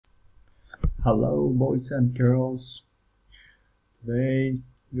Hello boys and girls. Today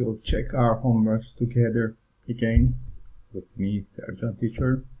we'll check our homeworks together again with me, Sergeant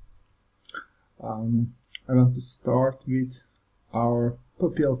Teacher. I want to start with our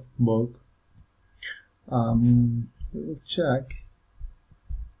pupils book. We will check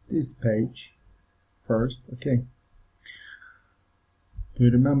this page first. Okay. Do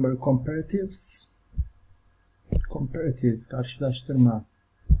you remember comparatives? Comparatives, karşılaştırma.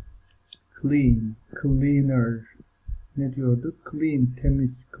 Clean, cleaner. Ne diyorduk? Clean,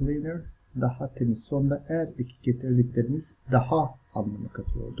 temiz, cleaner, daha temiz. Sonunda er eki getirdiklerimiz daha anlamı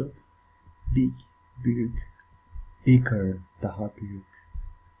katıyordu. Big, büyük. Bigger, daha büyük.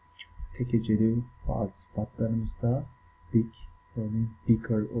 Tek heceli bazı sıfatlarımızda big, örneğin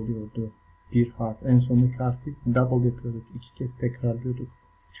bigger oluyordu. Bir harf, en sondaki harfi double yapıyorduk. 2 kez tekrarlıyorduk.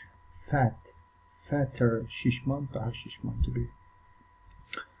 Fat, fatter, şişman, daha şişman gibi.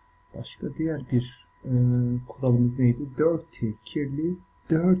 Başka diğer bir kuralımız neydi? Dirty, kirli,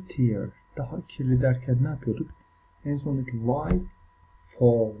 dirtier. Daha kirli derken ne yapıyorduk? En sondaki y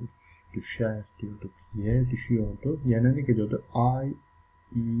falls, düşer diyorduk. Y düşüyordu. Yerine ne geliyordu? I,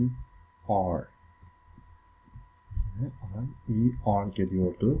 E, R. I, E, R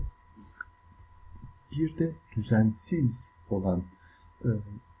geliyordu. Bir de düzensiz olan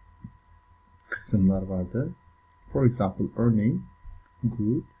kısımlar vardı. For example, örneğin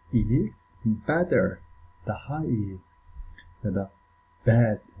good, iyi, better, daha iyi, ya da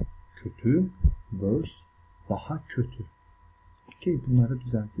bad, kötü, worse, daha kötü. Okay, bunlar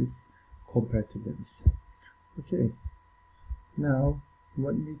düzensiz comparatiflerimiz. Okay, now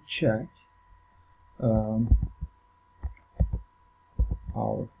when we check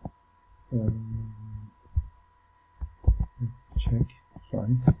our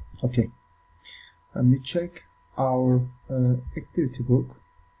when we check our activity book,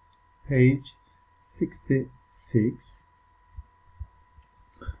 page 66,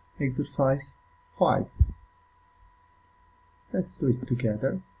 exercise 5. Let's do it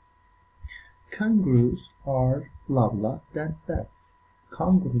together. Kangaroos are smaller than bats.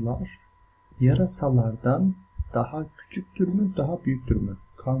 Kangurular yarasalardan daha küçüktür mü, daha büyüktür mü?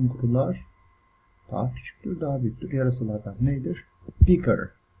 Kangurular daha küçüktür, daha büyüktür. Yarasalardan nedir? Bigger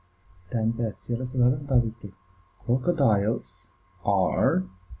than bats. Yarasalardan daha büyüktür. Crocodiles are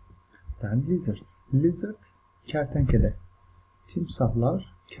than lizards. Lizard, kertenkele.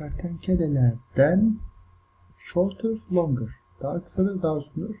 Timsahlar, kertenkelelerden shorter, longer. Daha kısadır, daha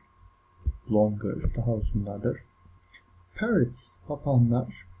uzundur. Longer, daha uzunlardır. Parrots,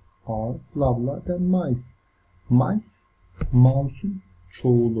 papağanlar are smaller than mice. Mice, mouse'un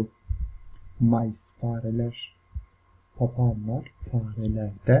çoğulu. Mice, fareler. Papağanlar,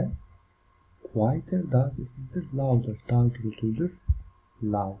 farelerden quieter, daha sessizdir. Louder, daha gürültülüdür.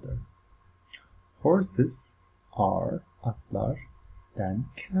 Louder. Horses are, atlar, than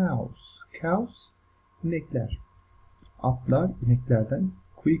cows. Cows, inekler. Atlar, ineklerden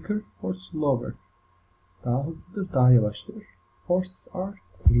quicker or slower. Daha hızlıdır, daha yavaştır. Horses are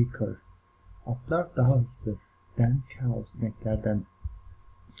quicker. Atlar daha hızlıdır. Than cows, ineklerden.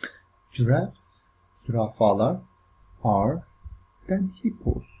 Giraffes, zürafalar, are than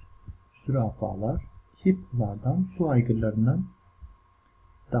hippos. Zürafalar, hippolardan, su aygırlarından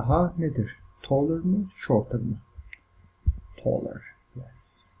daha nedir? Taller mı, shorter mı? Taller,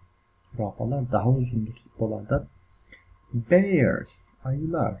 yes. Zürafalar daha uzundur hippolardan. Bears,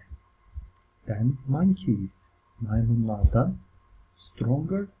 ayılar. Then monkeys, maymunlardan.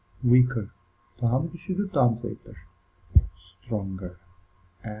 Stronger, weaker. Daha mı güçlüdür, daha mı zayıftır? Stronger.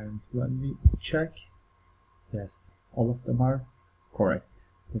 And when we check, yes, all of them are correct.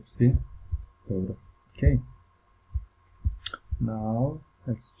 Hepsi doğru. Okay. Now,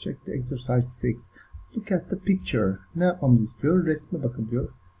 let's check the exercise 6. Look at the picture. Ne yapmamızı istiyor? Resme bakın diyor.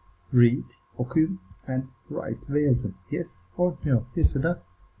 Read, okuyun, and write ve yazın. Yes or no. Yes ya da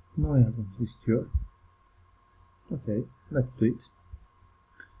no yazmamızı istiyor. Okay, let's do it.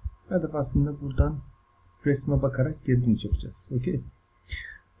 Her defasında buradan resme bakarak geri dönüş yapacağız. Okay.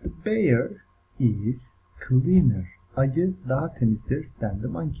 The bear is cleaner. Ayı daha temizdir than the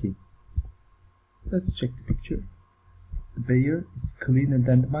monkey. Let's check the picture. The bear is cleaner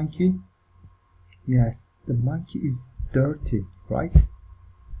than the monkey. Yes, the monkey is dirty, right?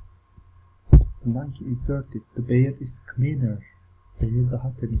 The monkey is dirty. The bear is cleaner. Bear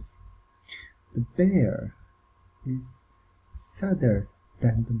daha temiz. The bear is sadder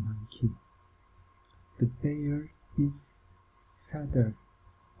than the monkey. The bear is sadder.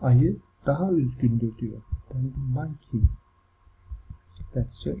 Ayı daha üzgündür diyor. Than the monkey.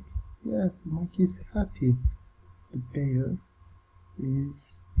 Let's check. Yes, the monkey is happy. The bear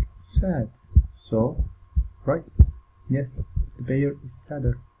is sad. So, right? Yes, the bear is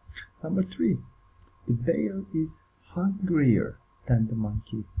sadder. Number 3. The bear is hungrier than the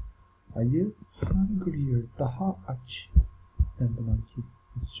monkey. Ayı hungrier, daha aç than the monkey.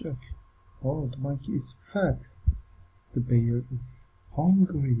 Let's check. Oh, the monkey is fat. The bear is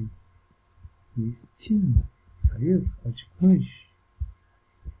hungry. He is thin. Zayıf, acıkmış.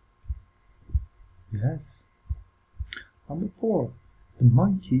 Yes. Number 4. The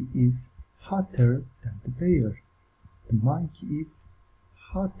monkey is hotter than the bear. The monkey is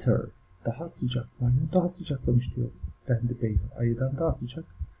hotter. Daha sıcak. Yani daha sıcaklamış diyor. Than the bear. Ayıdan daha sıcak.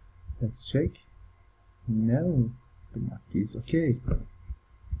 Let's check. No. The monkey is okay.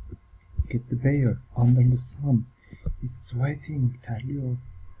 Look at the bear under the sun. He's sweating. Terliyor.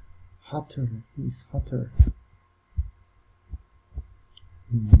 Hotter. He is hotter.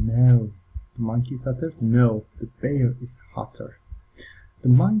 No. The monkey is hotter? No. The bear is hotter. The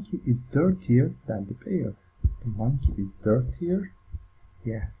monkey is dirtier than the bear. The monkey is dirtier?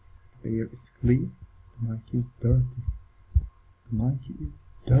 Yes. The bear is clean. The monkey is dirty. The monkey is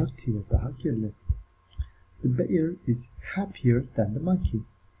dirtier. Daha kirli. The bear is happier than the monkey.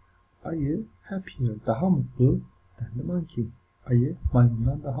 Ayı happier. Daha mutlu than the monkey. Ayı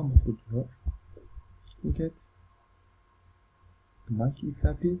maymundan daha mutlu diyor. Look at. The monkey is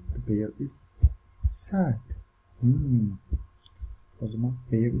happy. The bear is sad. O zaman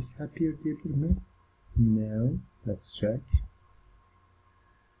bear is happier diyebilir mi? No. Let's check.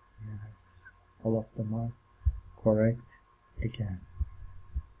 Yes. All of them are correct again.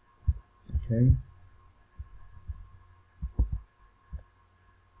 Okay.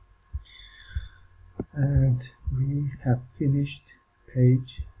 And we have finished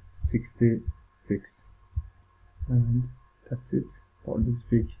page 66. And that's it for this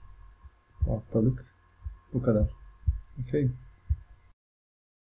week. Bu haftalık bu kadar. Okay.